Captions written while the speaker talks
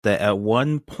that at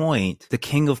one point, the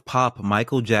king of pop,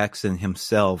 Michael Jackson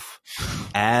himself,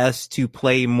 asked to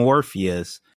play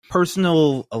Morpheus.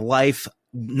 Personal life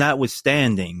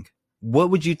notwithstanding, what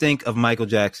would you think of Michael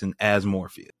Jackson as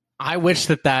Morpheus? I wish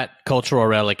that cultural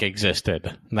relic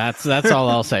existed. That's all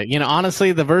I'll say.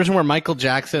 Honestly, the version where Michael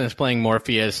Jackson is playing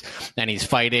Morpheus and he's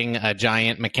fighting a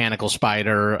giant mechanical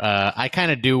spider, I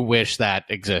kind of do wish that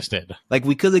existed. Like,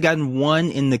 we could have gotten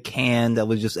one in the can that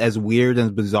was just as weird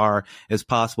and bizarre as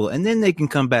possible, and then they can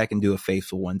come back and do a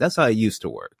faithful one. That's how it used to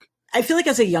work. I feel like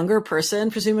as a younger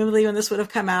person, presumably when this would have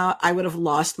come out, I would have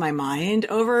lost my mind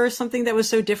over something that was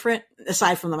so different,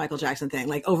 aside from the Michael Jackson thing,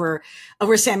 like over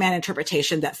Sandman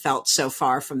interpretation that felt so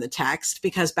far from the text,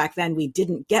 because back then we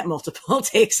didn't get multiple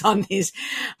takes on these.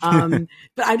 But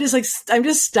I'm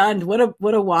just stunned. What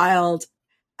a wild,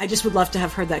 I just would love to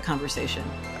have heard that conversation.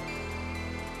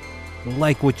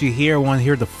 Like what you hear, want to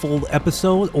hear the full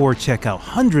episode or check out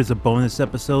hundreds of bonus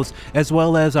episodes as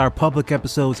well as our public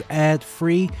episodes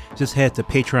ad-free, just head to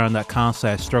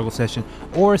patreon.com/struggle session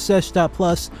or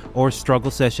sesh.plus or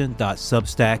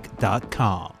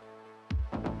strugglesession.substack.com.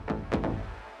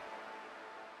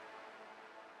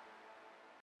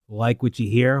 Like what you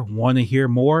hear, want to hear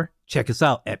more? Check us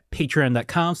out at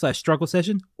patreon.com/struggle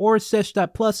session or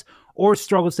sesh.plus or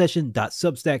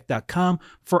strugglesession.substack.com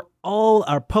for all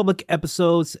our public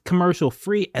episodes, commercial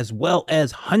free, as well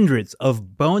as hundreds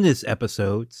of bonus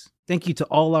episodes. Thank you to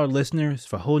all our listeners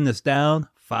for holding us down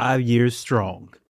 5 years strong.